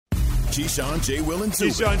Keyshawn, J. Will, and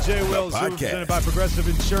Zubin. Keyshawn, J. Will, the Zubin, podcast. presented by Progressive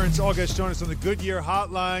Insurance. All guests join us on the Goodyear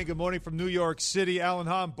Hotline. Good morning from New York City. Alan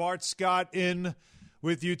Hahn, Bart Scott in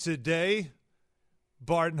with you today.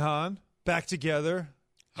 Bart and Hahn back together.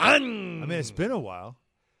 I mean, it's been a while.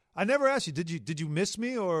 I never asked you, did you miss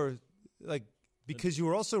me, or like because you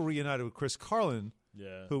were also reunited with Chris Carlin,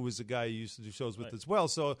 who was the guy you used to do shows with as well.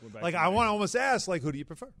 So like I want to almost ask, like, who do you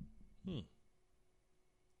prefer?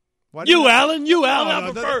 Alan. No,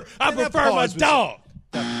 I prefer my dog.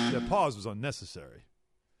 That pause was unnecessary.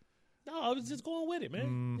 No, I was just going with it, man. You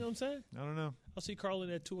know what I'm saying? I don't know. I'll see Carlin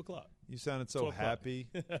at 2:00. You sounded so happy.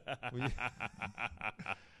 You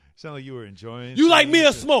sound like you were enjoying. You like me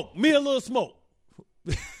or smoke? Me a little smoke.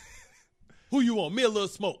 Who you want? Me a little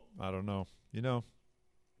smoke. I don't know. You know,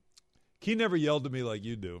 Key never yelled at me like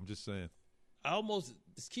you do. I'm just saying.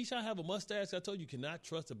 Does Keyshawn have a mustache? I told you cannot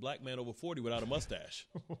trust a black man over 40 without a mustache.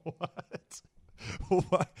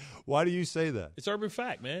 What? Why do you say that? It's urban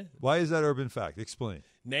fact, man. Why is that urban fact? Explain.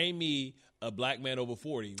 Name me a black man over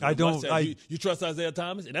 40. I don't. You trust Isaiah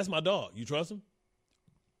Thomas? And that's my dog. You trust him?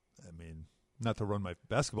 I mean, not to run my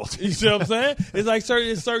basketball team. You see what I'm saying? It's like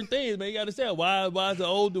certain things, man. You got to understand. Why is the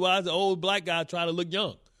old black guy trying to look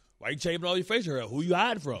young? Why you shaving all your facial hair? Who you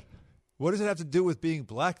hiding from? What does it have to do with being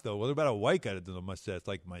black, though? What about a white guy that does a mustache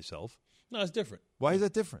like myself? No, it's different. Why is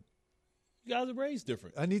that different? You guys are raised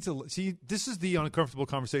different. I need to see. This is the uncomfortable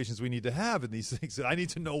conversations we need to have in these things. I need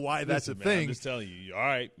to know why that's a thing. I'm just telling you. All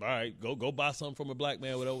right. Go buy something from a black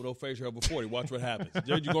man with no facial hair over 40. Watch what happens.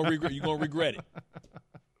 You're gonna regret it.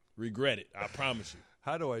 Regret it. I promise you.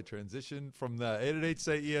 How do I transition from the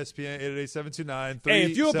 888-SAY-ESPN, 888-729-3776? Hey,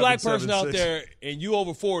 if you're a black person out there and you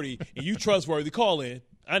over 40 and you trustworthy, call in.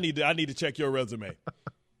 I need to check your resume.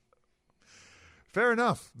 Fair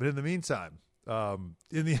enough. But in the meantime,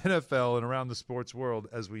 in the NFL and around the sports world,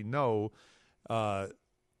 as we know, the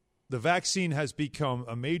vaccine has become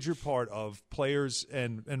a major part of players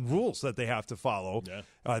and rules that they have to follow.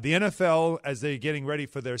 Yeah. The NFL, as they're getting ready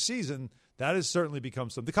for their season, that has certainly become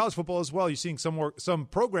some. The college football as well, you're seeing some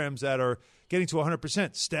programs that are getting to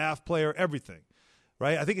 100%, staff, player, everything.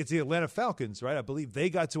 Right? I think it's the Atlanta Falcons, right? I believe they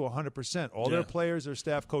got to 100%. All their players, their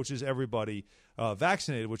staff, coaches, everybody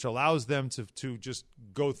vaccinated, which allows them to just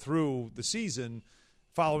go through the season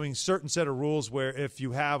following certain set of rules where if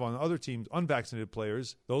you have on other teams unvaccinated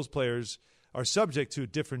players, those players are subject to a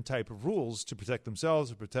different type of rules to protect themselves,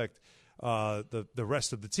 to protect the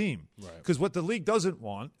rest of the team. Because what the league doesn't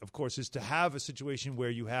want, of course, is to have a situation where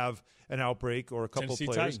you have an outbreak or a couple Tennessee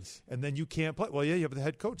of players, Titans. and then you can't play. Well, you have the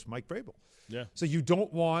head coach, Mike Vrabel. Yeah. So you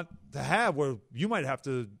don't want to have where you might have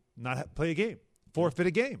to not play a game, forfeit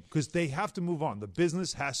a game, because they have to move on. The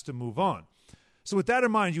business has to move on. So with that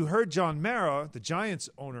in mind, you heard John Mara, the Giants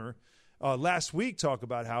owner, last week talk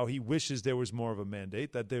about how he wishes there was more of a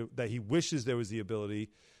mandate, that he wishes there was the ability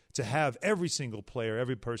to have every single player,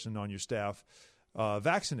 every person on your staff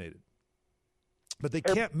vaccinated. But they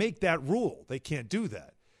can't make that rule. They can't do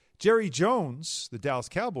that. Jerry Jones, the Dallas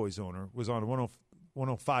Cowboys owner, was on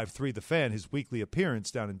 105.3 The Fan, his weekly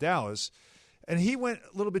appearance down in Dallas, and he went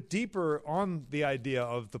a little bit deeper on the idea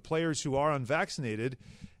of the players who are unvaccinated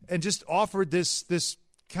and just offered this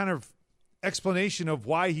kind of explanation of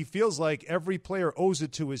why he feels like every player owes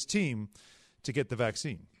it to his team to get the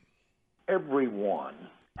vaccine. Everyone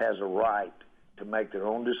has a right to make their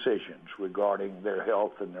own decisions regarding their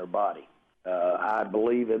health and their body. I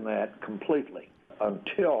believe in that completely.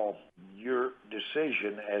 Until your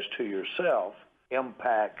decision as to yourself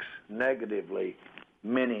impacts negatively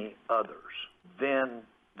many others, then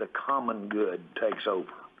the common good takes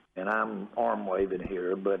over. And I'm arm-waving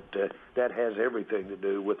here, but that has everything to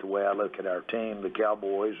do with the way I look at our team, the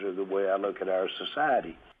Cowboys, or the way I look at our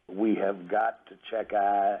society. We have got to check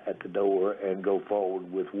eye at the door and go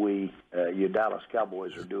forward with your Dallas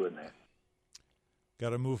Cowboys are doing that.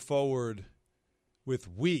 Got to move forward with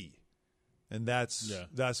we. And that's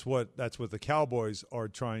what the Cowboys are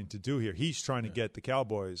trying to do here. He's trying to get the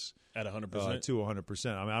Cowboys at 100% to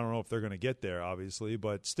 100%. I mean, I don't know if they're going to get there, obviously,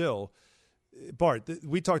 but still, Bart,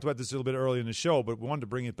 we talked about this a little bit earlier in the show, but we wanted to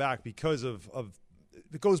bring it back because of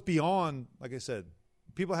it goes beyond. Like I said,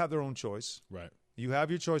 people have their own choice. Right. You have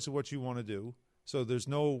your choice of what you want to do, so there's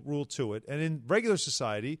no rule to it. And in regular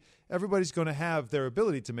society, everybody's going to have their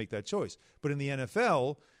ability to make that choice. But in the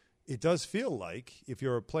NFL, it does feel like if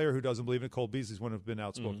you're a player who doesn't believe in it, Cole Beasley's one who's been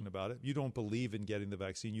outspoken about it, you don't believe in getting the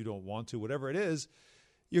vaccine, you don't want to, whatever it is,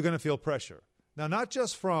 you're going to feel pressure. Now, not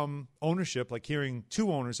just from ownership, like hearing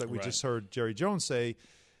two owners like we just heard Jerry Jones say,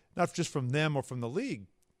 not just from them or from the league,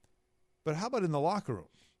 but how about in the locker room?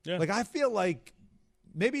 Yeah. Like I feel like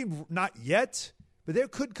maybe not yet, But there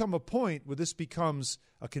could come a point where this becomes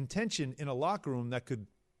a contention in a locker room that could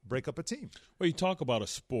break up a team. Well, you talk about a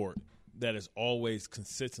sport that is always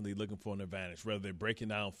consistently looking for an advantage, whether they're breaking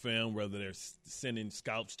down film, whether they're sending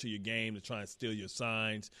scouts to your game to try and steal your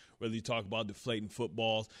signs, whether you talk about deflating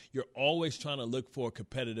footballs. You're always trying to look for a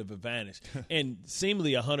competitive advantage. And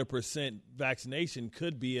seemingly 100% vaccination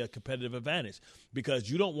could be a competitive advantage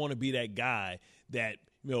because you don't want to be that guy that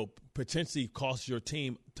potentially costs your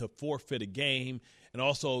team to forfeit a game and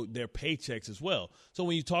also their paychecks as well. So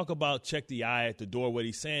when you talk about check the eye at the door, what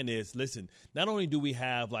he's saying is, listen, not only do we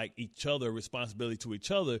have like each other, responsibility to each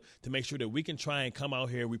other to make sure that we can try and come out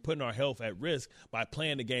here, we're putting our health at risk by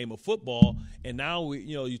playing the game of football. And now,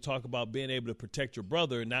 you talk about being able to protect your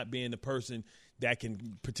brother and not being the person that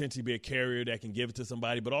can potentially be a carrier that can give it to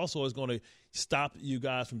somebody, but also is going to stop you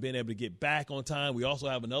guys from being able to get back on time. We also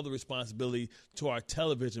have another responsibility to our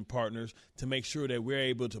television partners to make sure that we're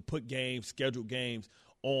able to put games, scheduled games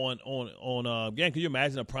on game. Can you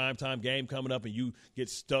imagine a primetime game coming up and you get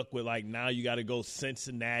stuck with now you got to go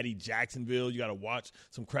Cincinnati, Jacksonville, you got to watch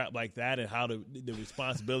some crap like that and how the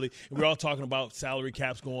responsibility. And we're all talking about salary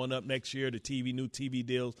caps going up next year, the new TV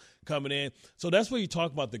deals coming in. So that's where you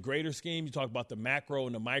talk about the greater scheme. You talk about the macro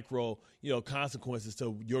and the micro, consequences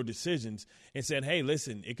to your decisions and saying, hey,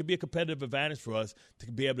 listen, it could be a competitive advantage for us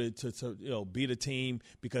to be able to beat a team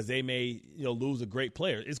because they may, lose a great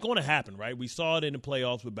player. It's going to happen, right? We saw it in the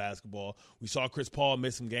playoffs with basketball. We saw Chris Paul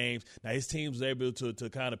miss some games. Now his team was able to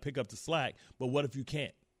kind of pick up the slack, but what if you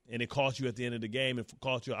can't? And it costs you at the end of the game. It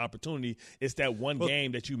costs you an opportunity. It's that one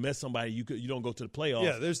game that you miss somebody. You don't go to the playoffs.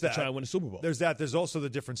 Yeah, there's that. To try and win the Super Bowl. There's that. There's also the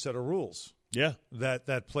different set of rules. Yeah,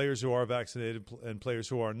 that players who are vaccinated and players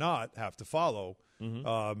who are not have to follow,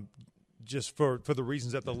 just for the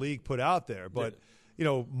reasons that the league put out there. But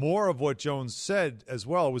more of what Jones said as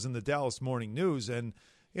well was in the Dallas Morning News, and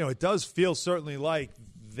it does feel certainly like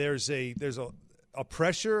there's a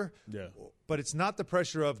pressure. Yeah, but it's not the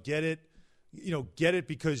pressure of get it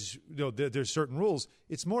because there's certain rules.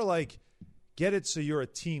 It's more like get it so you're a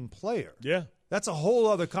team player. Yeah. That's a whole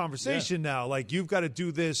other conversation now. Like, you've got to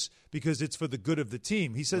do this because it's for the good of the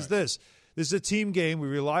team. He says this is a team game. We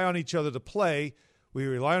rely on each other to play. We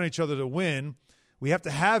rely on each other to win. We have to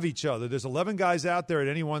have each other. There's 11 guys out there at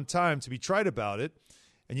any one time to be trite about it,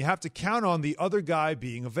 and you have to count on the other guy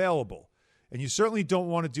being available. And you certainly don't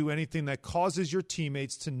want to do anything that causes your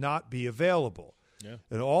teammates to not be available. Yeah.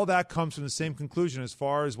 And all that comes from the same conclusion as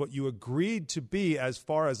far as what you agreed to be as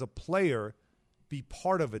far as a player, be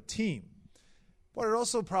part of a team. But it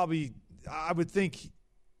also probably, I would think,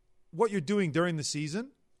 what you're doing during the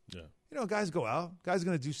season. Yeah. Guys go out. Guys are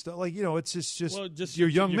going to do stuff. It's just your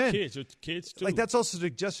young men. Your kids too. That's also a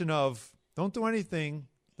suggestion of don't do anything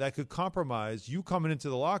that could compromise you coming into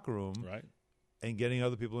the locker room and getting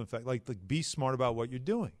other people infected. Like, be smart about what you're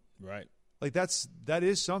doing. Right. That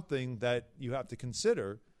is something that you have to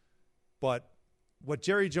consider. But what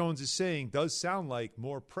Jerry Jones is saying does sound like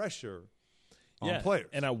more pressure on players.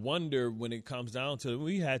 And I wonder when it comes down to,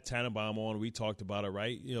 we had Tannenbaum on, we talked about it,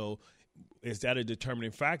 right? Is that a determining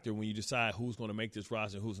factor when you decide who's going to make this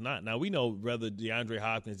roster and who's not? Now, we know whether DeAndre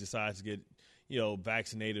Hopkins decides to get,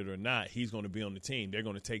 vaccinated or not, he's going to be on the team. They're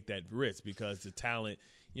going to take that risk because the talent,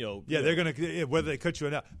 they're going to, whether they cut you or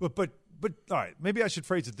not. But all right, maybe I should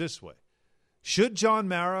phrase it this way. Should John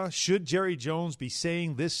Mara, should Jerry Jones be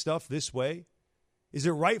saying this stuff this way? Is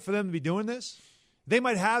it right for them to be doing this? They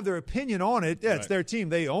might have their opinion on it. Yeah, it's their team.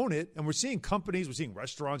 They own it. And we're seeing companies, we're seeing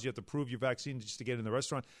restaurants. You have to prove your vaccine just to get in the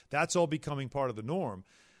restaurant. That's all becoming part of the norm.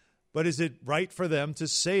 But is it right for them to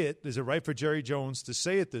say it? Is it right for Jerry Jones to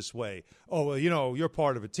say it this way? Oh, well, you're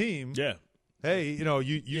part of a team. Yeah. Hey,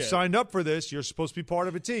 you signed up for this. You're supposed to be part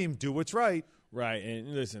of a team. Do what's right. Right.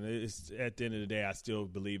 And listen, it's at the end of the day, I still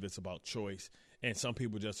believe it's about choice. And some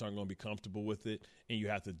people just aren't going to be comfortable with it, and you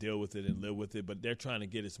have to deal with it and live with it. But they're trying to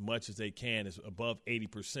get as much as they can. As above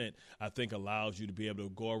 80%, I think, allows you to be able to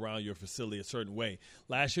go around your facility a certain way.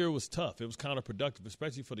 Last year was tough. It was counterproductive,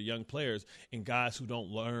 especially for the young players and guys who don't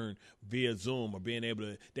learn via Zoom or being able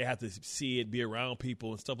to – they have to see it, be around people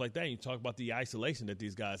and stuff like that. And you talk about the isolation that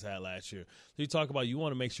these guys had last year. So you talk about you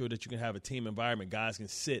want to make sure that you can have a team environment. Guys can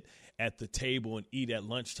sit at the table and eat at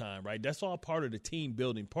lunchtime, right? That's all part of the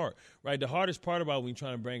team-building part, right? The hardest part part about when you're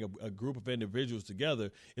trying to bring a group of individuals together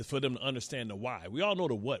is for them to understand the why. We all know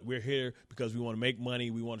the what. We're here because we want to make money.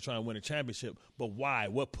 We want to try and win a championship. But why?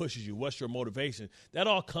 What pushes you? What's your motivation? That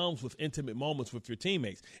all comes with intimate moments with your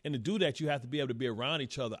teammates. And to do that, you have to be able to be around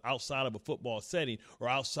each other outside of a football setting or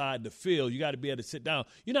outside the field. You got to be able to sit down.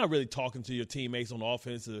 You're not really talking to your teammates on the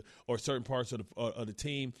offense or certain parts of the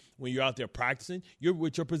team when you're out there practicing. You're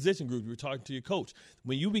with your position group. You're talking to your coach.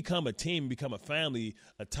 When you become a team, become a family,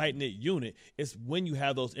 a tight-knit unit, it's when you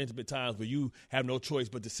have those intimate times where you have no choice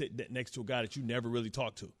but to sit next to a guy that you never really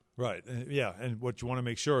talk to. Right. Yeah. And what you want to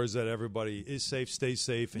make sure is that everybody is safe, stays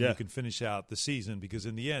safe, and you can finish out the season because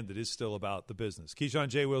in the end, it is still about the business. Keyshawn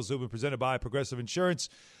J. Will Zubin, presented by Progressive Insurance.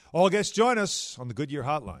 All guests join us on the Goodyear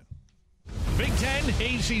Hotline. Big Ten,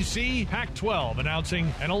 ACC, Pac-12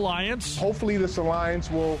 announcing an alliance. Hopefully this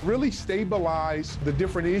alliance will really stabilize the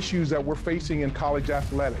different issues that we're facing in college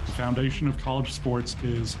athletics. The foundation of college sports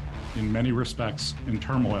is, in many respects, in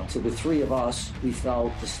turmoil. So the three of us, we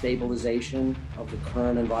felt the stabilization of the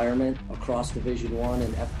current environment across Division I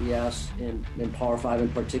and FBS and Power 5 in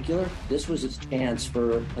particular. This was its chance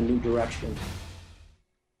for a new direction.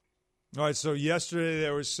 All right, so yesterday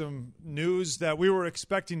there was some news that we were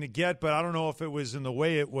expecting to get, but I don't know if it was in the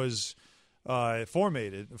way it was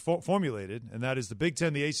formulated, and that is the Big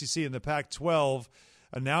Ten, the ACC, and the Pac-12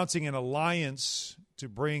 announcing an alliance to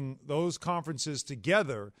bring those conferences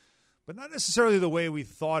together, but not necessarily the way we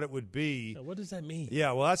thought it would be. What does that mean?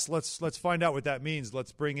 Yeah, well, let's find out what that means.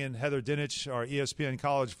 Let's bring in Heather Dinich, our ESPN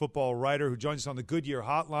college football writer, who joins us on the Goodyear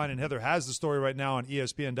Hotline, and Heather has the story right now on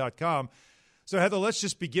ESPN.com. So, Heather, let's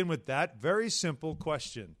just begin with that very simple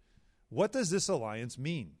question. What does this alliance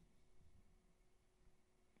mean?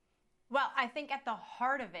 Well, I think at the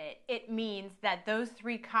heart of it, it means that those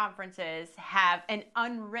three conferences have an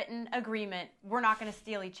unwritten agreement. We're not going to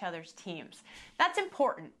steal each other's teams. That's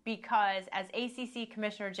important because, as ACC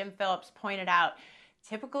Commissioner Jim Phillips pointed out,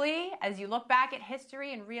 typically, as you look back at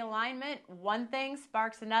history and realignment, one thing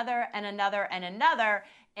sparks another and another and another,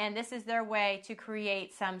 and this is their way to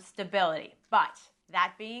create some stability. But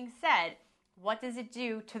that being said, what does it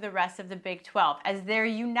do to the rest of the Big 12? As they're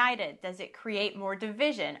united, does it create more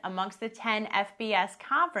division amongst the 10 FBS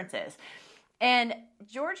conferences? And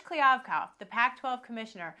George Kliavkoff, the Pac-12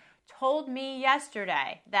 commissioner, told me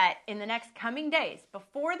yesterday that in the next coming days,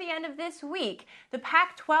 before the end of this week, the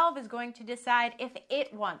Pac-12 is going to decide if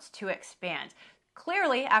it wants to expand.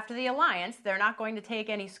 Clearly, after the alliance, they're not going to take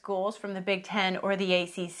any schools from the Big Ten or the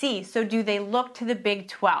ACC. So do they look to the Big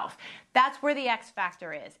 12? That's where the X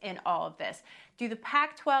factor is in all of this. Do the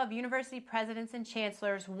Pac-12 university presidents and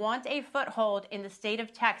chancellors want a foothold in the state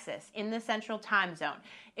of Texas, in the Central Time Zone?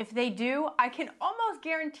 If they do, I can almost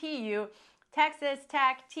guarantee you Texas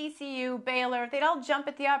Tech, TCU, Baylor, they'd all jump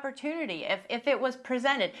at the opportunity if it was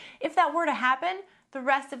presented. If that were to happen, the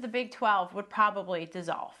rest of the Big 12 would probably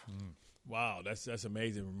dissolve. Wow, that's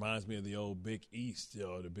amazing. Reminds me of the old Big East,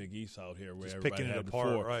 the Big East out here where just everybody picking had it apart,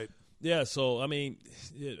 before. Right? Yeah, so, I mean,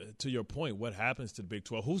 to your point, what happens to the Big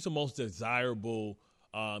 12? Who's the most desirable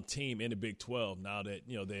team in the Big 12 now that,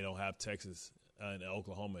 they don't have Texas and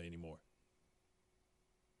Oklahoma anymore?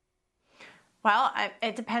 Well,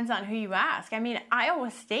 it depends on who you ask. I mean,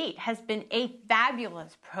 Iowa State has been a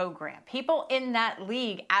fabulous program. People in that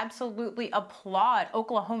league absolutely applaud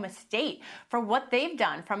Oklahoma State for what they've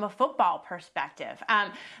done from a football perspective.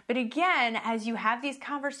 But again, as you have these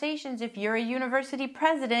conversations, if you're a university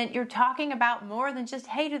president, you're talking about more than just,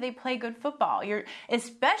 hey, do they play good football? You're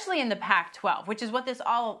especially in the Pac-12, which is what this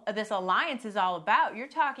alliance is all about. You're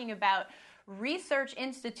talking about research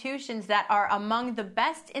institutions that are among the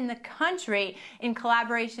best in the country in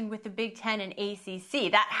collaboration with the Big Ten and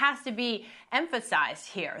ACC. That has to be emphasized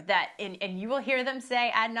here, and you will hear them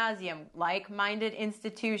say ad nauseum, like-minded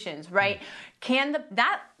institutions, right?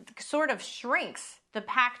 That sort of shrinks the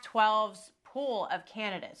Pac-12's pool of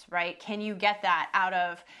candidates, right? Can you get that out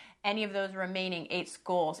of any of those remaining 8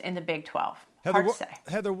 schools in the Big 12? Hard to say.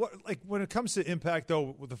 Heather, when it comes to impact,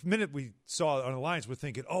 though, the minute we saw an alliance, we're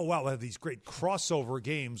thinking, oh, wow, we'll have these great crossover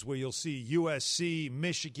games where you'll see USC,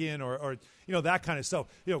 Michigan, or that kind of stuff.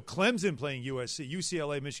 Clemson playing USC,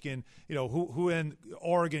 UCLA, Michigan, who and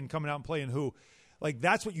Oregon coming out and playing who.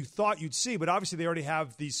 That's what you thought you'd see, but obviously they already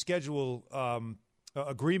have these schedule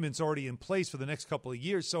agreements already in place for the next couple of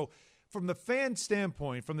years. So from the fan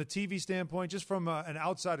standpoint, from the TV standpoint, just from an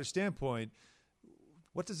outsider standpoint,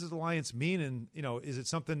 what does this alliance mean? And, is it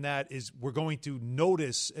something that we're going to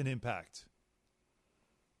notice an impact?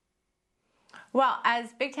 Well, as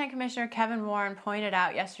Big Ten Commissioner Kevin Warren pointed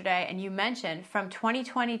out yesterday, and you mentioned, from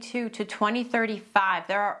 2022 to 2035,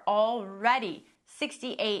 there are already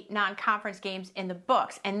 68 non-conference games in the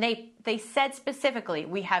books. And they said specifically,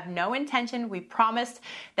 we have no intention, we promised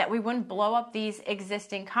that we wouldn't blow up these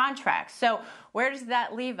existing contracts. So where does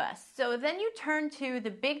that leave us? So then you turn to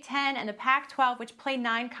the Big Ten and the Pac-12, which play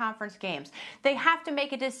 9 conference games. They have to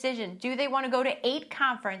make a decision. Do they want to go to 8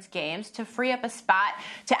 conference games to free up a spot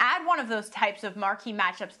to add one of those types of marquee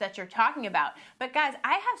matchups that you're talking about? But guys,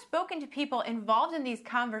 I have spoken to people involved in these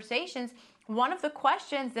conversations. One of the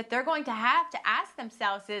questions that they're going to have to ask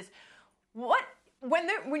themselves is,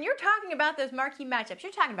 when you're talking about those marquee matchups,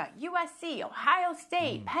 you're talking about USC, Ohio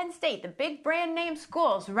State, Penn State, the big brand name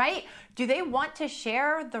schools, right? Do they want to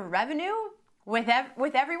share the revenue with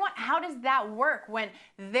everyone? How does that work when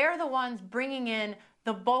they're the ones bringing in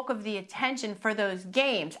the bulk of the attention for those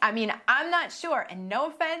games? I mean, I'm not sure, and no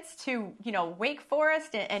offense to, Wake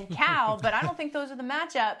Forest and Cal, but I don't think those are the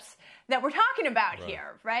matchups that we're talking about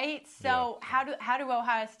here, right? So how do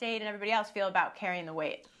Ohio State and everybody else feel about carrying the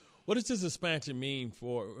weight? What does this expansion mean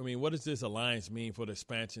what does this alliance mean for the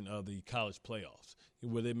expansion of the college playoffs?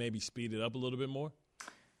 Will it maybe speed it up a little bit more?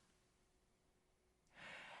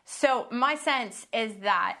 So my sense is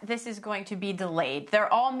that this is going to be delayed.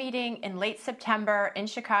 They're all meeting in late September in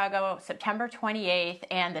Chicago, September 28th,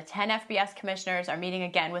 and the 10 FBS commissioners are meeting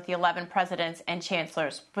again with the 11 presidents and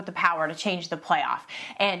chancellors with the power to change the playoff.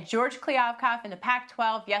 And George Kliavkoff in the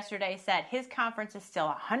Pac-12 yesterday said his conference is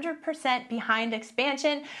still 100% behind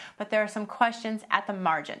expansion, but there are some questions at the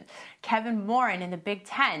margin. Kevin Warren in the Big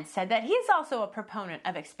Ten said that he's also a proponent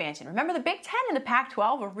of expansion. Remember, the Big Ten and the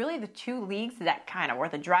Pac-12 were really the 2 leagues that kind of were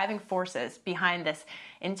the driving forces behind this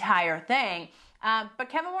entire thing. But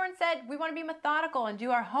Kevin Warren said, we want to be methodical and do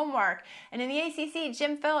our homework. And in the ACC,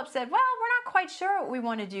 Jim Phillips said, well, we're not quite sure what we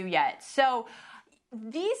want to do yet. So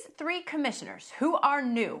these 3 commissioners who are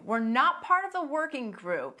new were not part of the working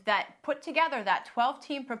group that put together that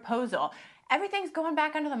 12-team proposal. Everything's going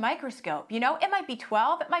back under the microscope. It might be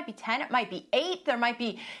 12, it might be 10, it might be 8. There might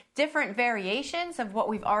be different variations of what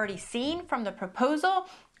we've already seen from the proposal.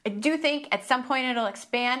 I do think at some point it'll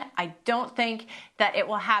expand. I don't think that it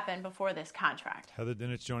will happen before this contract. Heather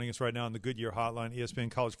Dinich joining us right now on the Goodyear Hotline, ESPN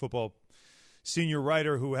college football senior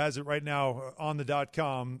writer who has it right now on the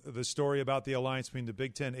 .com, the story about the alliance between the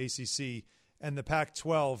Big Ten, ACC, and the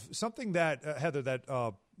Pac-12. Something that, Heather, that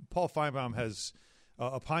Paul Feinbaum has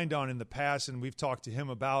opined on in the past, and we've talked to him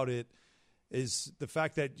about it, is the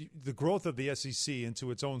fact that the growth of the SEC into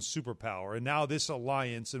its own superpower, and now this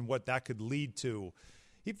alliance and what that could lead to.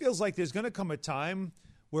 He feels like there's going to come a time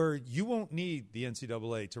where you won't need the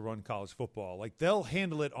NCAA to run college football. Like, they'll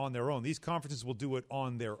handle it on their own. These conferences will do it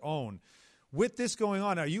on their own. With this going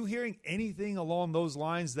on, are you hearing anything along those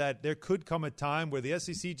lines that there could come a time where the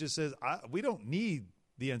SEC just says, we don't need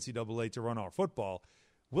the NCAA to run our football.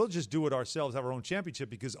 We'll just do it ourselves, have our own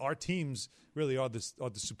championship, because our teams really are the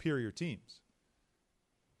superior teams?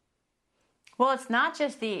 Well, it's not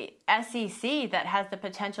just the SEC that has the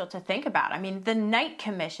potential to think about. I mean, the Knight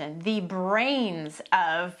Commission, the brains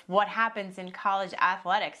of what happens in college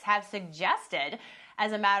athletics, have suggested,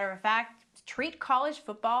 as a matter of fact, treat college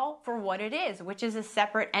football for what it is, which is a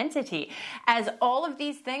separate entity. As all of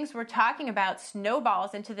these things we're talking about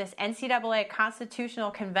snowballs into this NCAA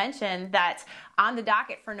constitutional convention that's on the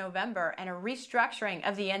docket for November and a restructuring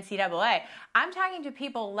of the NCAA, I'm talking to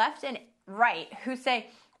people left and right who say,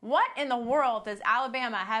 what in the world does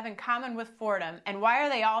Alabama have in common with Fordham, and why are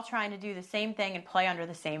they all trying to do the same thing and play under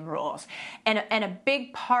the same rules? And a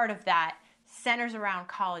big part of that centers around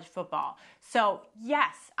college football. So,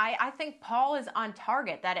 yes, I think Paul is on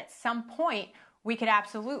target that at some point we could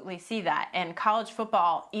absolutely see that. And college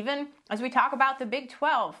football, even as we talk about the Big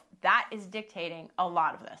 12, that is dictating a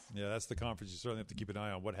lot of this. Yeah, that's the conference. You certainly have to keep an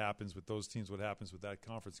eye on what happens with those teams, what happens with that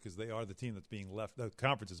conference, because they are the team that's being left. The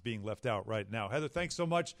conference is being left out right now. Heather, thanks so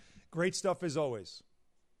much. Great stuff as always.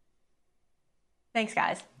 Thanks,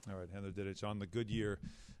 guys. All right, Heather Dinich on the Goodyear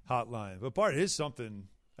Hotline. But Bart, it is something.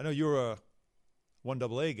 I know you're a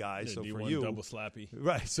 1AA guy, so for you, double slappy,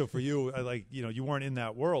 right? So for you, you weren't in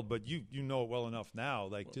that world, but you know it well enough now.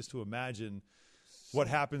 Just to imagine what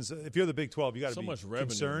happens if you're the Big 12, you got to be much revenue,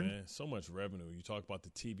 concerned. Man. So much revenue. You talk about the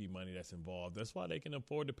TV money that's involved. That's why they can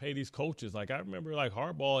afford to pay these coaches. Like, I remember,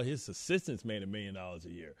 Harbaugh, his assistants made $1 million a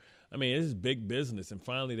year. I mean, this is big business, and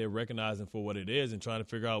finally they're recognizing for what it is and trying to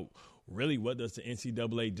figure out really what does the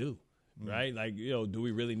NCAA do. Right? Do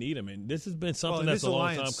we really need them? And this has been something that's a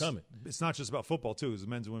long time coming. It's not just about football, too. It's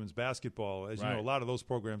men's and women's basketball. As you know, a lot of those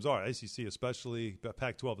programs are. ACC especially,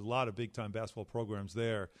 Pac-12, a lot of big-time basketball programs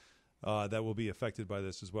there that will be affected by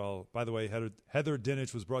this as well. By the way, Heather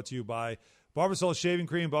Dinich was brought to you by Barbasol Shaving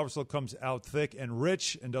Cream. Barbasol comes out thick and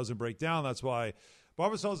rich and doesn't break down. That's why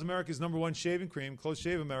Barbasol is America's #1 shaving cream. Close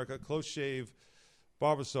Shave America. Close Shave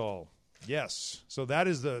Barbasol. Yes. So that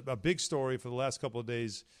is a big story for the last couple of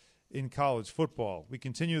days in college football. We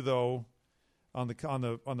continue, though, on the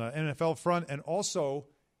NFL front, and also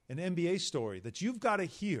an NBA story that you've got to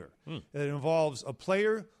hear that involves a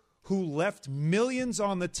player who left millions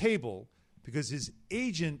on the table because his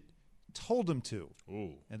agent told him to.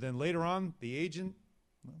 Ooh. And then later on, the agent,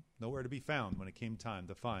 nowhere to be found when it came time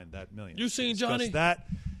to find that million. You seen Johnny? That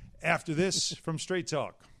after this from Straight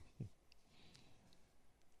Talk.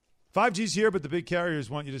 5G's here, but the big carriers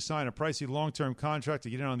want you to sign a pricey long-term contract to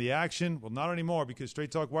get in on the action. Well, not anymore, because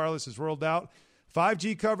Straight Talk Wireless has rolled out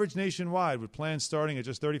 5G coverage nationwide with plans starting at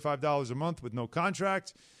just $35 a month with no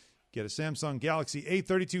contract. Get a Samsung Galaxy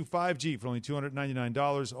A32 5G for only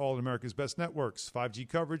 $299, all in America's best networks. 5G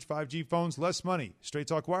coverage, 5G phones, less money. Straight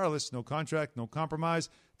Talk Wireless, no contract, no compromise.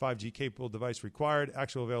 5G capable device required.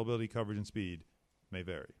 Actual availability, coverage, and speed may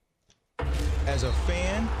vary. As a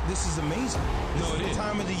fan, this is amazing. This is the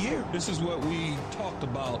time of the year. This is what we talked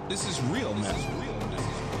about. This is real, man.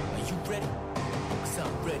 Are you ready? Because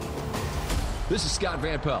I'm ready. This is Scott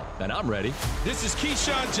Van Pelt, and I'm ready. This is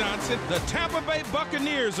Keyshawn Johnson. The Tampa Bay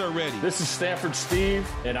Buccaneers are ready. This is Stanford Steve,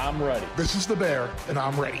 and I'm ready. This is the Bear, and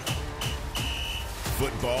I'm ready.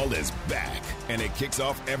 Football is back, and it kicks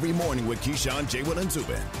off every morning with Keyshawn, J. Will, and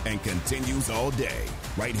Zubin, and continues all day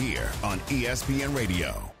right here on ESPN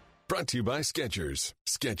Radio. Brought to you by Skechers.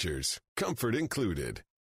 Skechers, comfort included.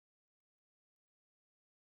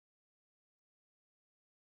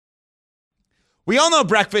 We all know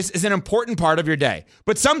breakfast is an important part of your day,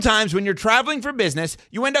 but sometimes when you're traveling for business,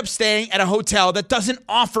 you end up staying at a hotel that doesn't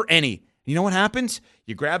offer any. You know what happens?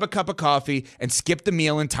 You grab a cup of coffee and skip the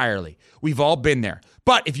meal entirely. We've all been there.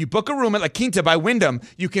 But if you book a room at La Quinta by Wyndham,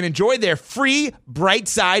 you can enjoy their free Bright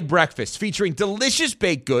Side breakfast featuring delicious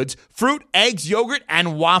baked goods, fruit, eggs, yogurt,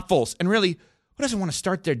 and waffles. And really, who doesn't want to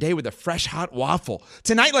start their day with a fresh, hot waffle?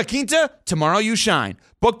 Tonight, La Quinta, tomorrow you shine.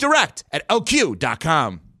 Book direct at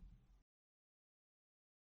lq.com.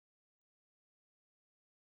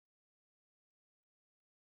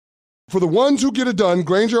 For the ones who get it done,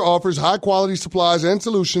 Grainger offers high-quality supplies and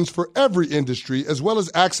solutions for every industry, as well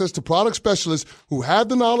as access to product specialists who have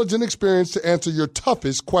the knowledge and experience to answer your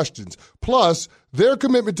toughest questions. Plus, their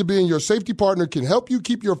commitment to being your safety partner can help you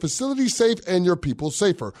keep your facility safe and your people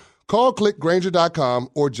safer. Call, click Grainger.com,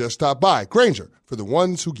 or just stop by. Grainger, for the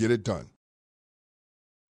ones who get it done.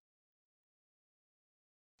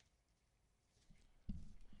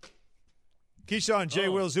 Keyshawn, J.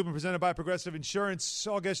 Will, Zubin, presented by Progressive Insurance.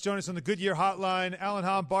 All guests join us on the Goodyear Hotline. Alan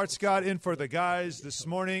Hahn, Bart Scott in for the guys this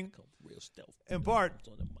morning. And Bart,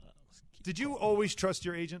 did you always trust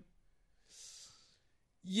your agent?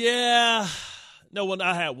 Yeah. No, when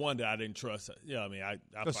I had one that I didn't trust. Yeah, I mean, I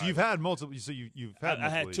so you've had multiple. So you've had. I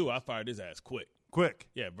had two. I fired his ass quick. Quick.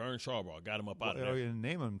 Yeah, Vern Scharbaugh got him up out of there. And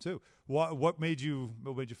name him too. What made you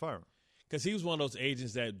fire him? Because he was one of those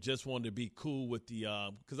agents that just wanted to be cool with the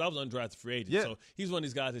because I was undrafted free agent. Yeah. So he's one of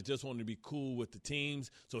these guys that just wanted to be cool with the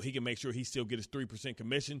teams so he can make sure he still get his 3%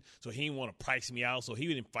 commission. So he didn't want to price me out. So he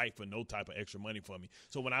didn't fight for no type of extra money for me.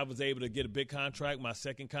 So when I was able to get a big contract, my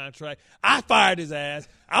second contract, I fired his ass.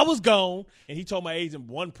 I was gone. And he told my agent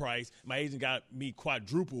one price. My agent got me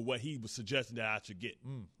quadruple what he was suggesting that I should get.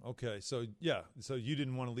 Okay. So, yeah. So you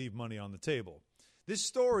didn't want to leave money on the table. This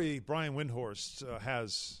story Brian Windhorst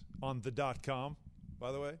has on the .com,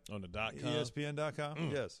 by the way. On the .com?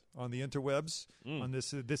 ESPN.com, yes. On the interwebs, on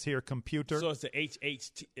this here computer. So it's the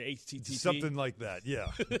HTTP? Something like that,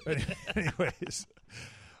 yeah. Anyways,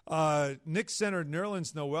 Knicks center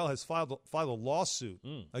Nerlens Noel has filed a lawsuit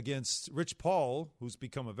against Rich Paul, who's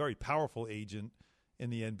become a very powerful agent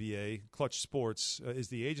in the NBA. Clutch Sports is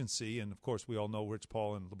the agency, and, of course, we all know Rich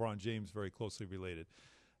Paul and LeBron James very closely related.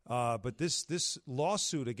 But this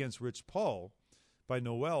lawsuit against Rich Paul by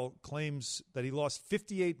Noel claims that he lost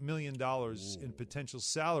 $58 million in potential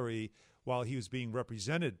salary while he was being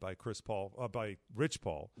represented by Rich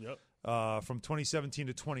Paul from 2017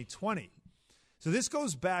 to 2020. So this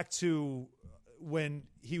goes back to when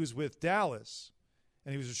he was with Dallas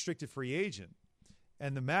and he was a restricted free agent.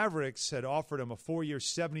 And the Mavericks had offered him a 4-year,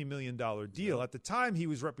 $70 million deal. At the time, he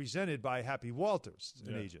was represented by Happy Walters,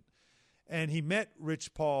 an agent. And he met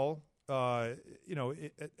Rich Paul,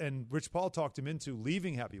 and Rich Paul talked him into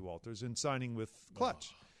leaving Happy Walters and signing with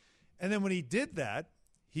Clutch. And then when he did that,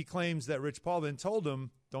 he claims that Rich Paul then told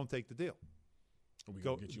him, don't take the deal.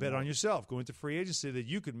 Go bet on yourself. Go into free agency that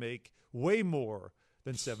you could make way more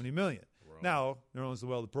than $70 million. Right. Now, Nerlens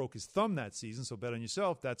Noel broke his thumb that season, so bet on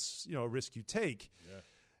yourself. That's a risk you take. Yeah.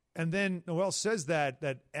 And then Noel says that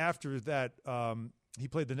after that he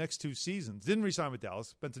played the next 2 seasons. Didn't re-sign with Dallas.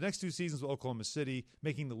 Spent the next 2 seasons with Oklahoma City,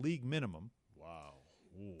 making the league minimum. Wow.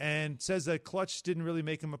 Ooh. And says that Clutch didn't really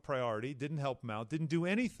make him a priority, didn't help him out, didn't do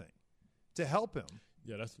anything to help him.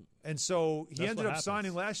 Yeah, and so he ended up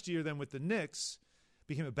signing last year then with the Knicks,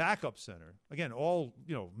 became a backup center. Again, all,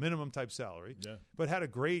 minimum type salary. Yeah. But had a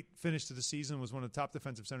great finish to the season, was one of the top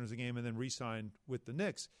defensive centers of the game, and then re-signed with the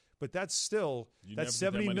Knicks. But that's still that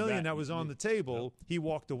 $70 million that was on the table, he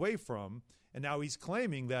walked away from, and now he's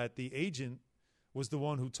claiming that the agent was the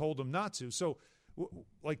one who told him not to. So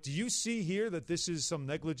do you see here that this is some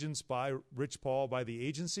negligence by Rich Paul, by the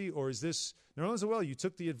agency, or is this Nerlens Noel, you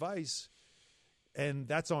took the advice and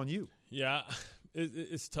that's on you? Yeah,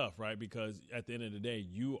 it's tough, right? Because at the end of the day,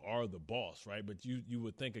 you are the boss, right? But you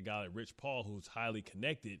would think a guy like Rich Paul, who's highly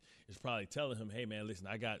connected, is probably telling him, "Hey, man, listen,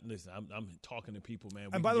 I'm talking to people, man."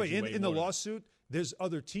 And by the way, in the lawsuit, there's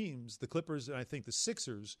other teams, the Clippers and I think the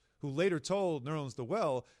Sixers, who later told Nerlens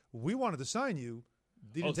Noel, "We wanted to sign you.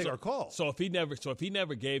 They didn't take our call." So if he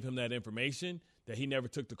never gave him that information, that he never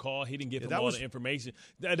took the call, he didn't give him all the information.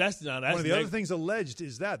 That's one of the other things alleged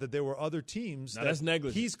is that there were other teams. That's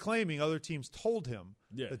negligent. He's claiming other teams told him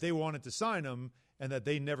that they wanted to sign him and that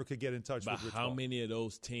they never could get in touch with Rich Paul. How many of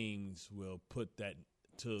those teams will put that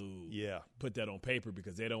on paper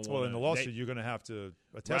because they don't want to? Well, in the lawsuit, you're going to have to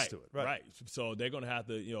attest to it. Right. So they're going to have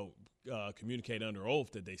to, communicate under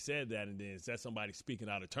oath that they said that, and then is that somebody speaking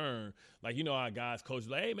out of turn? Like, our guys, coaches,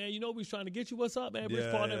 like, "Hey, man, we was trying to get you. What's up, man?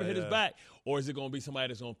 Rich Paul never hit his back." Or is it going to be somebody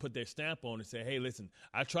that's going to put their stamp on and say, "Hey, listen,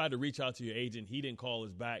 I tried to reach out to your agent. He didn't call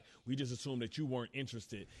us back. We just assumed that you weren't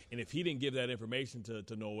interested." And if he didn't give that information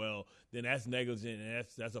to Noel, then that's negligent, and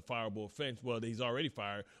that's a fireable offense. Well, he's already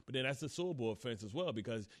fired, but then that's a suable offense as well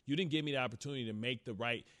because you didn't give me the opportunity to make the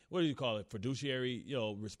right, what do you call it, fiduciary,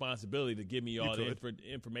 responsibility to give me all the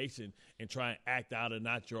information and try and act out of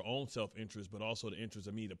not your own self-interest, but also the interest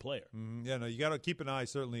of me, the player. Yeah, no, you got to keep an eye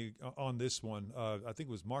certainly on this one. I think it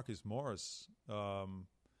was Marcus Morris.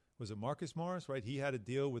 Was it Marcus Morris, right? He had a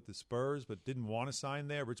deal with the Spurs but didn't want to sign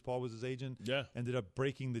there. Rich Paul was his agent. Yeah. Ended up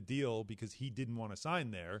breaking the deal because he didn't want to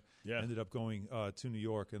sign there. Yeah. Ended up going to New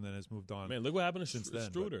York and then has moved on. Man, look what happened to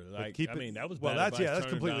Struder. That was bad advice. That's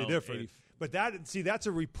completely different. But that's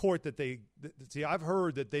a report that I've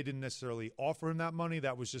heard that they didn't necessarily offer him that money.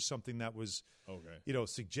 That was just something that was,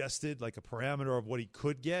 suggested, like a parameter of what he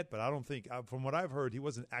could get. But I don't think, from what I've heard, he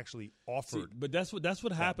wasn't actually offered. But that's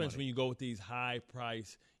what happens when you go with these high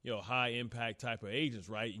price, high impact type of agents,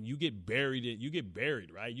 right? And you get buried,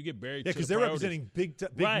 right? You get buried. Yeah, because they're representing big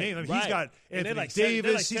names. I mean, he's got Anthony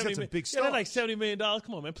Davis. He's got some big stuff. They're like $70 million.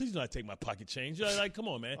 Come on, man. Please do not take my pocket change. Like, come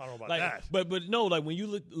on, man. I don't know about that. But no, like when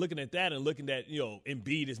you looking at that and looking at,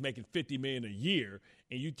 Embiid is making $50 million a year,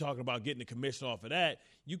 and you talking about getting a commission off of that,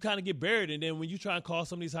 you kind of get buried. And then when you try and call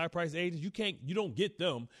some of these high price agents, you don't get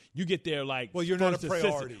them. You get their you're not a priority,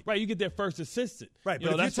 assistant. Right? You get their first assistant, right?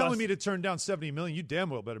 But if you're telling me to turn down $70 million, you damn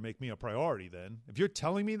well better make me a priority. Then, if you're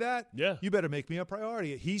telling me that, you better make me a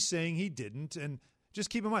priority. He's saying he didn't, and just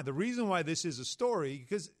keep in mind the reason why this is a story,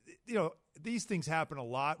 because these things happen a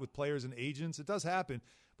lot with players and agents. It does happen,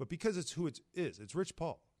 but because it's who it is, it's Rich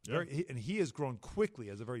Paul. Yeah. And he has grown quickly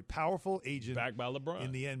as a very powerful agent backed by LeBron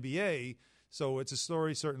in the NBA. So it's a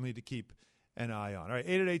story certainly to keep an eye on. All right,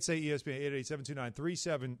 888-SAY-ESPN,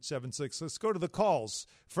 888-729-3776. Let's go to the calls.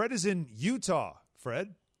 Fred is in Utah.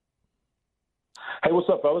 Fred? Hey, what's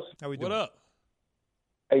up, fellas? How we doing? What up?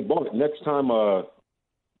 Hey, boy, next time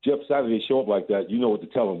Jeff Saturday show up like that, you know what to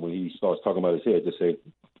tell him when he starts talking about his head. Just say,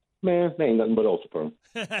 "Man, they ain't nothing but ultra perm."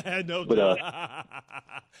 No, but I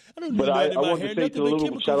want to say to the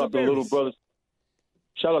little shout out to the little brothers.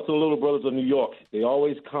 Shout out to the little brothers of New York. They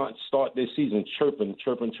always can't start their season chirping.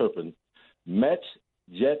 Mets,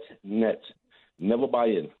 Jets, Nets. Never buy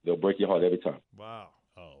in. They'll break your heart every time. Wow.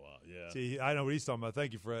 Oh, wow. Yeah. See, I know what he's talking about.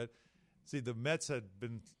 Thank you, Fred. See, the Mets had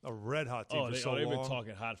been a red-hot team for so long. They've been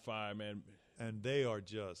talking hot fire, man. And they are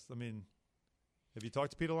just, have you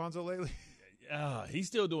talked to Pete Alonso lately? He's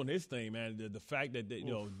still doing his thing, man. The fact that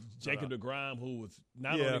Jacob deGrom, who was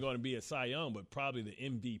not only going to be a Cy Young, but probably the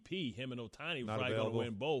MVP, him and Ohtani were probably going to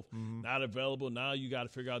win both. Mm-hmm. Not available. Now you got to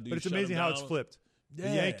figure out. But it's amazing how it's flipped. Yeah.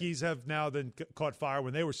 The Yankees have now then caught fire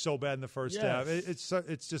when they were so bad in the first half. It's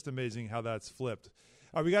just amazing how that's flipped.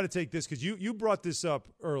 All right, we got to take this because you brought this up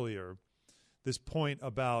earlier. This point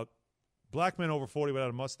about black men over 40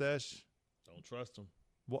 without a mustache. Don't trust them.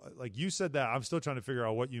 Well, like you said that. I'm still trying to figure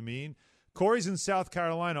out what you mean. Corey's in South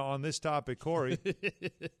Carolina on this topic. Corey.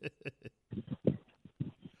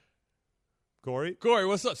 Corey,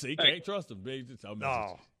 what's up? See, can't trust him.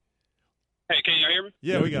 No. Hey, can y'all hear me?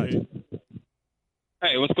 Yeah, we got you.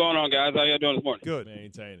 Hey, what's going on, guys? How y'all doing this morning? Good.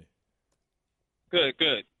 Maintaining.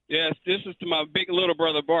 Good. Yes, this is to my big little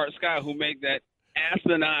brother Bart Scott, who made that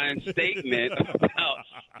asinine statement about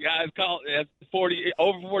guys calling 40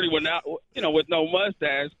 over 40 without, with no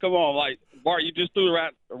mustache. Come on, like Bart, you just threw the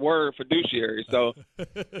right word, fiduciary. So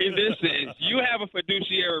in this sense, you have a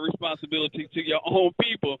fiduciary responsibility to your own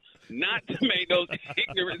people, not to make those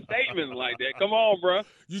ignorant statements like that. Come on, bro.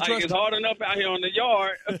 It's hard enough out here on the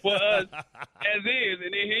yard for us as is,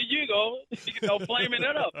 and then here you go, flaming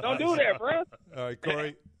it up. Don't do that, bro. All right,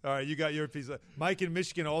 Corey. All right, you got your piece. Mike in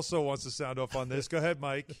Michigan also wants to sound off on this. Go ahead,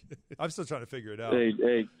 Mike. I'm still trying to figure it out.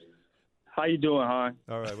 Hey. How you doing, hon?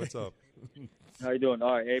 All right, what's up? How you doing?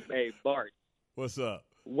 All right, hey, Bart. What's up?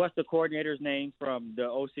 What's the coordinator's name from the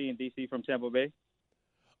OC in D.C. from Tampa Bay?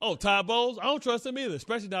 Oh, Todd Bowles? I don't trust him either,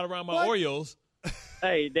 especially not around my Orioles.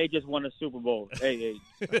 Hey, they just won a Super Bowl. Hey.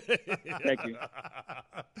 Thank you.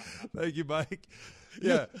 Thank you, Mike.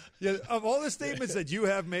 Yeah. Of all the statements that you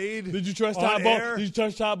have made, did you trust Todd Bowles? Did you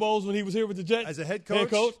trust Todd Bowles when he was here with the Jets as a head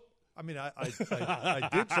coach? I mean, I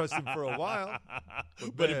did trust him for a while,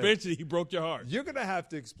 but eventually he broke your heart. You're going to have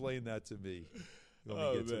to explain that to me when we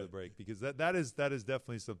get to the break, because that is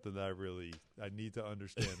definitely something that I need to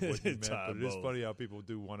understand what you meant. But it is funny how people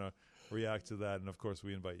do want to react to that, and of course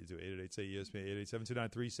we invite you to 888-ESPN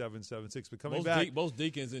 888-729-3776. But coming back, most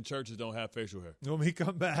deacons in churches don't have facial hair. When we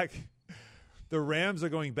come back, the Rams are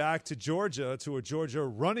going back to Georgia to a Georgia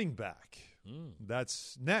running back.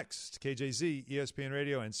 That's next. KJZ, ESPN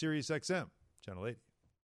Radio, and Sirius XM, Channel 80.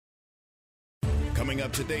 Coming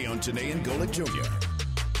up today on Janae and Golick Jr.,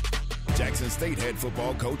 Jackson State head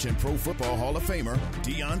football coach and Pro Football Hall of Famer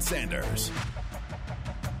Deion Sanders.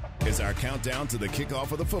 As our countdown to the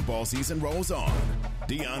kickoff of the football season rolls on,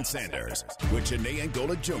 Deion Sanders with Janae and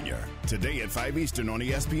Golick Jr. today at 5 Eastern on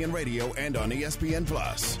ESPN Radio and on ESPN+.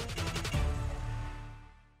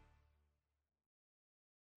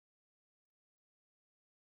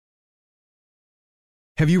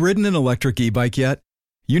 Have you ridden an electric e-bike yet?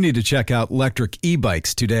 You need to check out Electric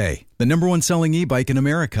E-Bikes today, the #1 selling e-bike in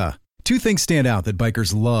America. Two things stand out that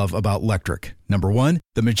bikers love about Electric. Number one,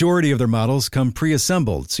 the majority of their models come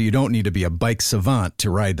pre-assembled, so you don't need to be a bike savant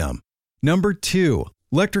to ride them. Number two,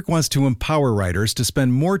 Electric wants to empower riders to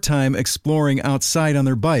spend more time exploring outside on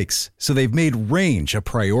their bikes, so they've made range a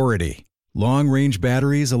priority. Long-range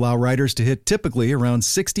batteries allow riders to hit typically around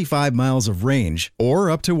 65 miles of range or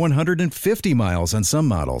up to 150 miles on some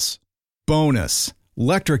models. Bonus,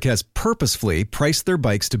 Electric has purposefully priced their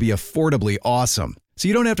bikes to be affordably awesome, so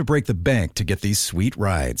you don't have to break the bank to get these sweet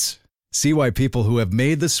rides. See why people who have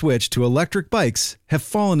made the switch to electric bikes have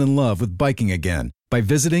fallen in love with biking again by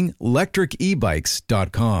visiting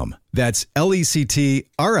electricebikes.com. That's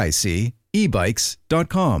LECTRIC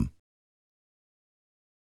ebikes.com.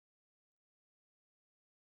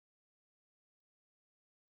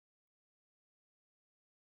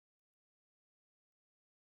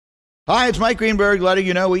 Hi, it's Mike Greenberg letting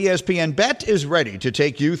you know ESPN Bet is ready to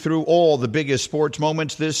take you through all the biggest sports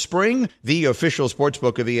moments this spring. The official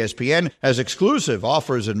sportsbook of ESPN has exclusive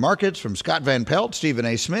offers and markets from Scott Van Pelt, Stephen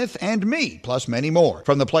A. Smith, and me, plus many more.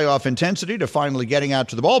 From the playoff intensity to finally getting out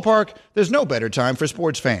to the ballpark, there's no better time for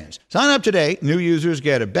sports fans. Sign up today. New users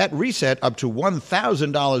get a bet reset up to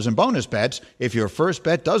 $1,000 in bonus bets if your first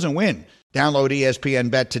bet doesn't win. Download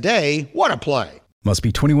ESPN Bet today. What a play. Must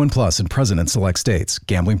be 21 plus and present in select states.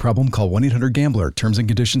 Gambling problem? Call 1-800-GAMBLER. Terms and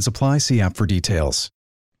conditions apply. See app for details.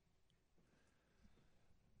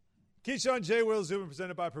 Keyshawn J. Will Zubin,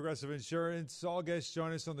 presented by Progressive Insurance. All guests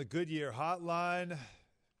join us on the Goodyear Hotline.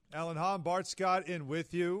 Alan Hahn, Bart Scott in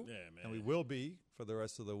with you. Yeah, man. And we will be for the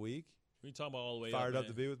rest of the week. We talking about all the way Fired up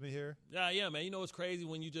to be with me here? Yeah, man. You know what's crazy?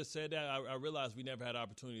 When you just said that, I realized we never had an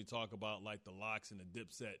opportunity to talk about, like, the Locks and the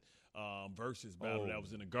Dipset versus battle that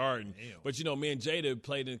was in the Garden. Damn. But, you know, me and Jada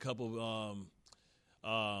played in a couple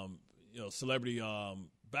celebrity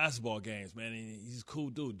basketball games, man. And he's a cool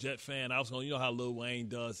dude, Jet fan. I was going to, you know how Lil Wayne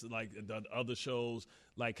does, like, the other shows,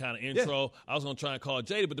 like, kind of intro. Yeah. I was going to try and call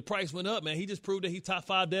Jada, but the price went up, man. He just proved that he's top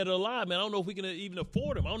 5 dead or alive, man. I don't know if we can even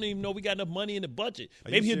afford him. I don't even know if we got enough money in the budget.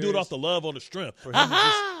 Maybe he'll do it off the love on the strength. For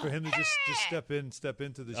him to just step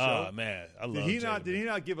into the show. Oh, man. I love Jada. Did he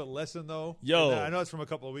not give a lesson, though? Yo. I know it's from a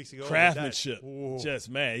couple of weeks ago. Craftsmanship. Just,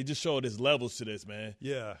 man, he just showed his levels to this, man.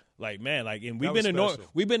 Yeah. Like, man, like, and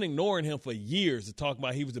we've been ignoring him for years to talk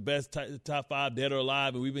about he was the best top 5 dead or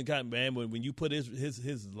alive, and we've been kind of, man, when you put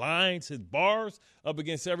his lines, his bars up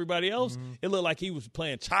against everybody else, it looked like he was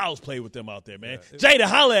playing child's play with them out there, man. Yeah. Jada,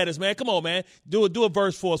 holla at us, man. Come on, man. Do a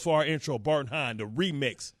verse for us for our intro, Barton Hine, the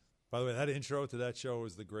remix. By the way, that intro to that show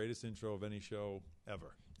was the greatest intro of any show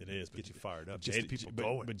ever. It is. Get you fired up. Gets the people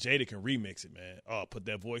going. But Jada can remix it, man. Oh, put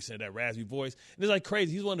that voice in, that raspy voice. And it's like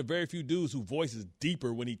crazy. He's one of the very few dudes whose voice is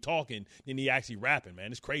deeper when he's talking than he actually rapping,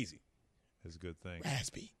 man. It's crazy. It's a good thing.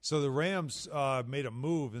 Raspy. So the Rams made a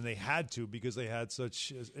move, and they had to because they had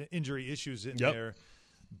such injury issues in their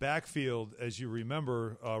backfield. As you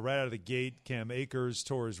remember, right out of the gate, Cam Akers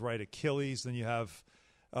tore his right Achilles. Then you have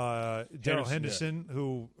Darrell Henderson,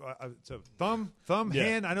 who it's a thumb,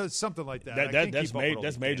 hand. I know it's something like that. That's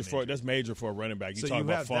major for a running back. You talk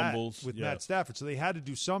about fumbles with Matt Stafford. So they had to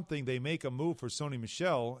do something. They make a move for Sony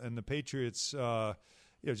Michel, and the Patriots,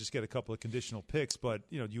 just get a couple of conditional picks. But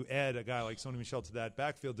you add a guy like Sony Michel to that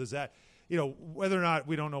backfield. Does that? Whether or not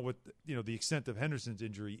we don't know what the extent of Henderson's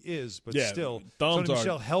injury is, but still, Sony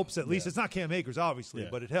Michel helps at least. It's not Cam Akers, obviously,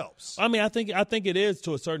 but it helps. I mean, I think it is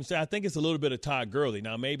to a certain extent. I think it's a little bit of Todd Gurley.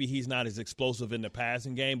 Now, maybe he's not as explosive in the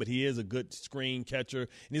passing game, but he is a good screen catcher, and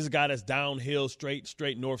he's a guy that's downhill, straight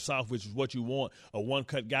north-south, which is what you want, a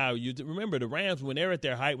one-cut guy. You remember the Rams, when they were at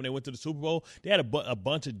their height, when they went to the Super Bowl, they had a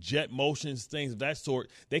bunch of jet motions, things of that sort.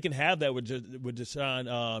 They can have that with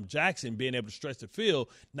Deshaun Jackson being able to stretch the field.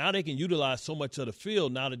 Now they can utilize so much of the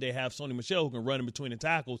field now that they have Sony Michel who can run in between the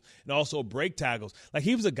tackles and also break tackles. Like,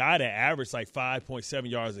 he was a guy that averaged like 5.7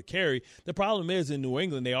 yards a carry. The problem is in New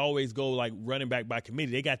England, they always go like running back by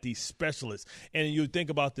committee. They got these specialists. And you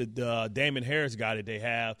think about the Damon Harris guy that they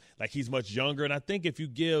have, like, he's much younger. And I think if you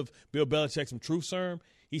give Bill Belichick some truth serum,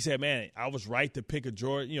 he said, man, I was right to pick the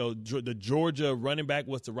Georgia running back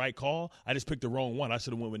was the right call. I just picked the wrong one. I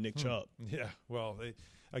should have went with Nick Chubb. Yeah, well,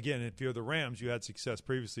 again, if you're the Rams, you had success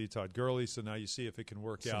previously, Todd Gurley, so now you see if it can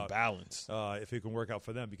work out. Some balance. If it can work out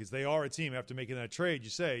for them, because they are a team after making that trade. You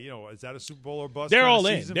say, is that a Super Bowl or bust? They're all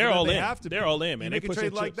in. They're all in. They're all in, man. You make a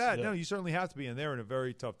trade like that. No, you certainly have to be in. They're in a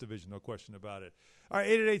very tough division, no question about it. All right,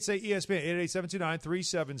 888-SAY-ESPN,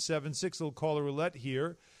 888-729-3776. Little caller roulette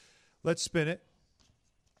here. Let's spin it.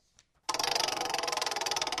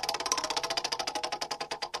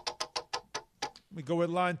 We go with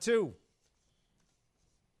line 2.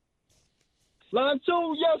 Line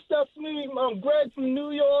 2, yes, that's me. I'm Greg from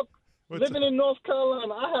New York, living in North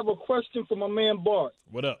Carolina. I have a question for my man Bart.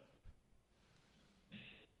 What up?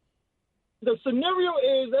 The scenario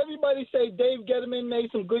is everybody say Dave Gettleman made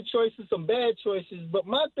some good choices, some bad choices, but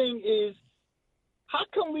my thing is, how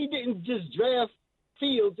come we didn't just draft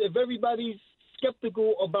Fields if everybody's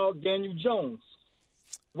skeptical about Daniel Jones?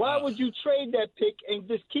 Why would you trade that pick and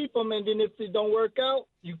just keep him, and then if it don't work out,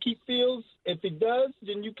 you keep Fields? If it does,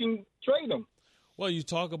 then you can trade him. Well, you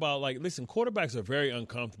talk about, listen, quarterbacks are very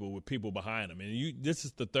uncomfortable with people behind them. And this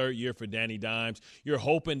is the third year for Danny Dimes. You're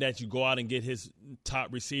hoping that you go out and get his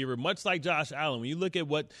top receiver, much like Josh Allen. When you look at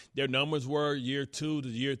what their numbers were year 2 to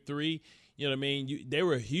year 3, you know what I mean? They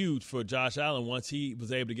were huge for Josh Allen once he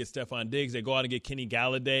was able to get Stephon Diggs. They go out and get Kenny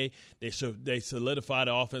Galladay. They solidify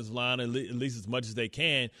the offensive line at least as much as they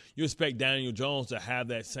can. You expect Daniel Jones to have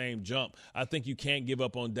that same jump. I think you can't give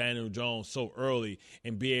up on Daniel Jones so early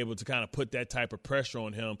and be able to kind of put that type of pressure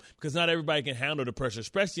on him, because not everybody can handle the pressure,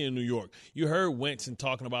 especially in New York. You heard Winston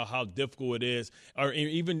talking about how difficult it is, or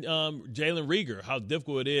even Jalen Reagor, how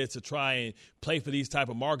difficult it is to try and play for these type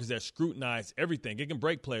of markets that scrutinize everything. It can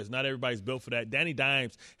break players. Not everybody's built for that. Danny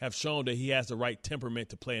Dimes have shown that he has the right temperament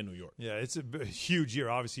to play in New York. Yeah, it's a huge year,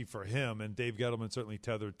 obviously, for him, and Dave Gettleman certainly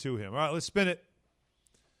tethered to him. All right, let's spin it.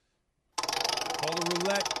 Call the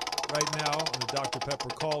roulette right now on the Dr. Pepper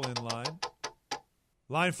call-in line.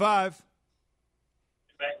 Line 5.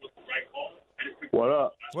 What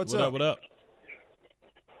up? What's up? What up?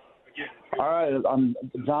 All right, I'm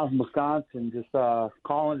John from Wisconsin, just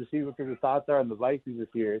calling to see what your thoughts are on the Vikings this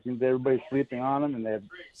year. It seems everybody's sleeping on them, and they have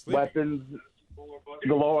weapons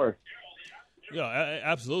galore. Yeah,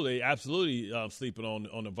 absolutely sleeping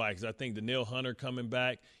on the Vikings. I think the Neil Hunter coming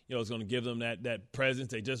back, is going to give them that presence.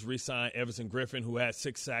 They just re-signed Everson Griffin, who had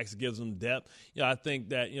 6 sacks, gives them depth. I think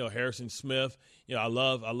that Harrison Smith. I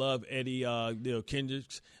love Eddie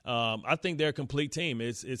Kendricks. I think they're a complete team.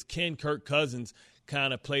 It's Kirk Cousins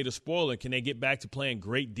kind of play the spoiler. Can they get back to playing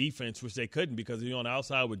great defense, which they couldn't, because on the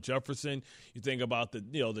outside with Jefferson, you think about the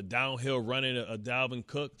downhill running of Dalvin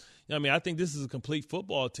Cook. I think this is a complete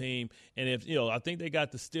football team, and if I think they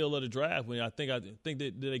got the steal of the draft. I think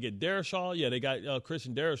did they get Darashaw? Yeah, they got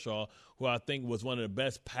Christian Darashaw, who I think was one of the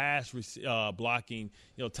best pass blocking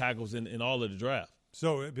tackles in all of the draft.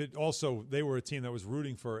 So, but also, they were a team that was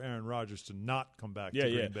rooting for Aaron Rodgers to not come back to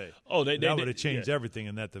Green Bay. Oh, that would have changed everything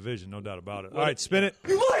in that division, no doubt about it. All right, spin it.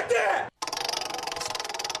 You like that?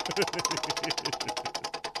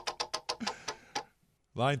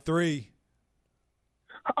 Line 3.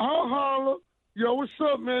 I'll holler. Yo, what's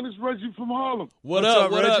up, man? It's Reggie from Harlem. What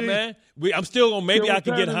up, man? I'm still gonna maybe I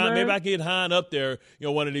can get Hahn. Maybe I can get Hahn up there.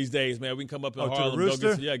 one of these days, man. We can come up in Harlem. To the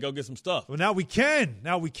Rooster? Go get some stuff. Well, now we can.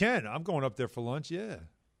 I'm going up there for lunch. Yeah.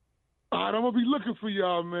 All right, I'm gonna be looking for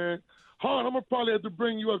y'all, man. Hahn, I'm gonna probably have to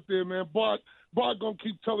bring you up there, man. Bart gonna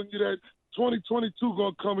keep telling you that 2022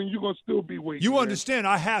 gonna come and you're gonna still be waiting. You understand?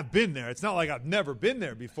 I have been there. It's not like I've never been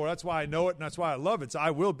there before. That's why I know it, and that's why I love it. So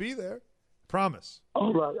I will be there. Promise.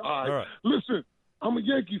 All right. Listen, I'm a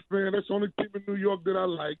Yankee fan. That's the only team in New York that I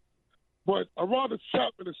like. But Aroldis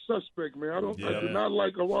Chapman is suspect, man. I do not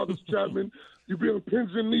like Aroldis Chapman. You be on pins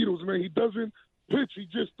and needles, man. He doesn't pitch. He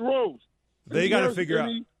just throws. They got to figure out.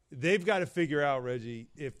 They've got to figure out, Reggie,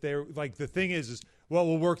 if they're like the thing is well,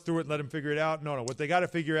 we'll work through it and let him figure it out. No. What they got to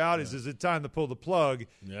figure out is it time to pull the plug?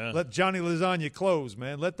 Yeah. Let Johnny Lasagna close,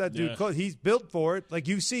 man. Let that dude close. He's built for it. Like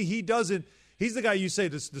you see, he doesn't. He's the guy you say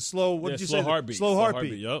the slow. What did you say? Heartbeat. Slow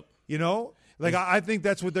heartbeat. Yep. You know. Like, I think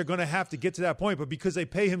that's what they're going to have to get to that point. But because they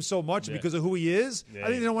pay him so much and because of who he is, I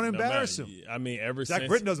think they don't want to embarrass him. I mean, Zach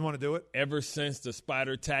Britton doesn't want to do it. Ever since the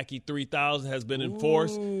Spider Tacky 3000 has been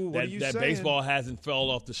enforced, that baseball hasn't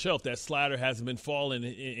fell off the shelf. That slider hasn't been falling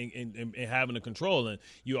and having the control. And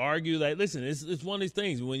you argue that, listen, it's one of these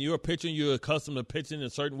things. When you're a pitcher, you're accustomed to pitching a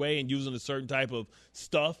certain way and using a certain type of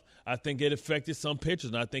stuff. I think it affected some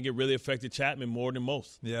pitchers, and I think it really affected Chapman more than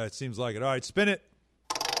most. Yeah, it seems like it. All right, spin it.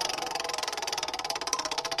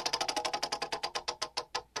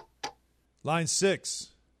 Line 6.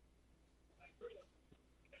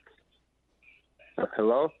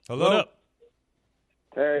 Hello? Hello. What up?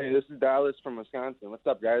 Hey, this is Dallas from Wisconsin. What's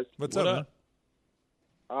up, guys? What's up, man?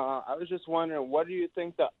 I was just wondering, what do you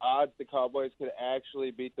think the odds the Cowboys could actually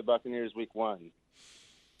beat the Buccaneers week 1?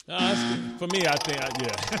 For me, I think,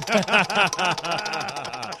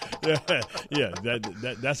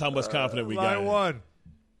 that's how much confident we got. Line 1.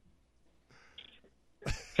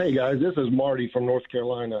 Hey, guys, this is Marty from North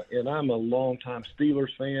Carolina, and I'm a longtime Steelers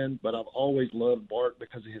fan, but I've always loved Bart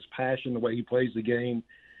because of his passion, the way he plays the game.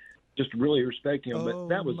 Just really respect him. But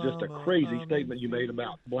that was just a crazy statement you made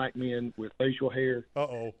about black men with facial hair.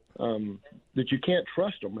 That you can't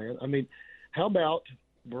trust them, man. I mean, how about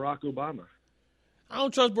Barack Obama? I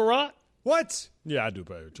don't trust Barack. What? Yeah, I do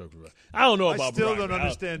trust Barack. I don't know about Barack. I still don't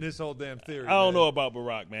understand this whole damn theory. I don't know about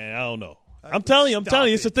Barack, man. I don't know. I'm telling you,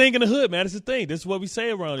 it's a thing in the hood, man. It's a thing. This is what we say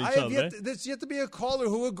around each other, man. There's yet to be a caller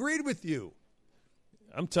who agreed with you.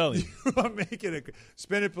 I'm telling you. I'm making it.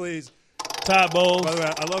 Spin it, please. Todd Bowles. By the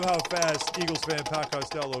way, I love how fast Eagles fan Pat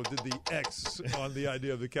Costello did the X on the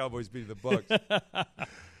idea of the Cowboys beating the Bucs.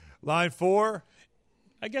 Line 4.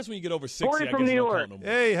 I guess when you get over 60, Corey from New York. No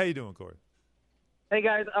hey, how you doing, Corey? Hey,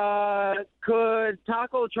 guys. Could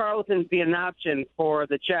Taco Charlton be an option for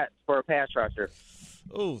the Jets for a pass rusher?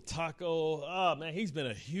 Oh, Taco. Oh, man, he's been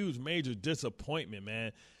a huge, major disappointment,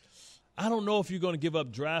 man. I don't know if you're going to give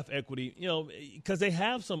up draft equity, because they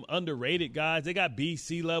have some underrated guys. They got B,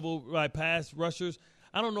 C level pass rushers.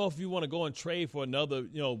 I don't know if you want to go and trade for another,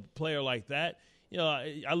 player like that.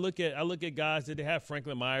 I look at guys that they have.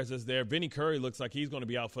 Franklin Myers is there. Vinny Curry looks like he's going to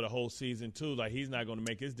be out for the whole season too. Like he's not going to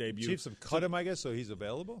make his debut. Chiefs have cut him, I guess, so he's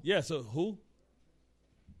available. Yeah. So who?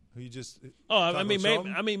 Who you just?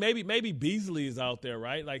 Maybe Beasley is out there,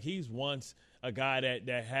 right? Like he's once a guy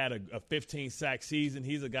that had a 15-sack season.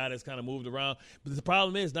 He's a guy that's kind of moved around. But the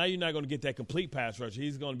problem is now you're not going to get that complete pass rush.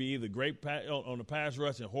 He's going to be either great on the pass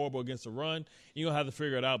rush and horrible against the run. You're going to have to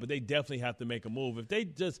figure it out, but they definitely have to make a move. If they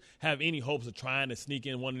just have any hopes of trying to sneak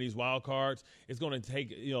in one of these wild cards, it's going to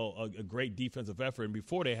take a great defensive effort. And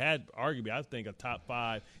before they had, arguably, I think, a top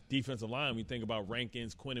 5 defensive line. We think about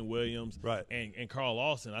Rankins, Quinnen Williams, and Carl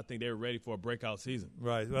Lawson. I think they were ready for a breakout season.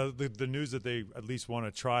 Right. Well, the news that they at least want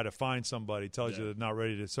to try to find somebody tells you they're not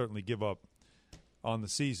ready to certainly give up on the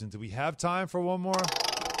season. Do we have time for one more?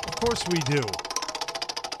 Of course we do.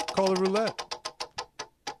 Call it roulette.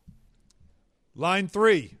 Line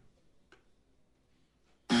 3.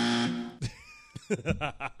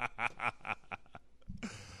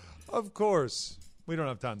 Of course. We don't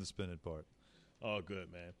have time to spin it, Bart. Oh,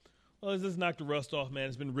 good, man. Well, let's just knock the rust off, man.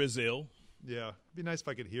 It's been Rizil. Yeah. It'd be nice if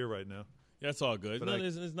I could hear right now. That's all good. No,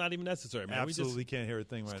 it's not even necessary, man. Absolutely can't hear a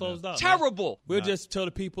thing right now. Closed out. Terrible. Man. We'll just tell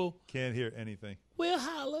the people. Can't hear anything. We'll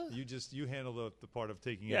holler. You handle the part of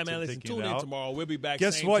taking it. Yeah, man. Listen, tune in tomorrow. We'll be back.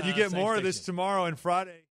 Guess what? You get more of this tomorrow and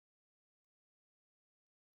Friday.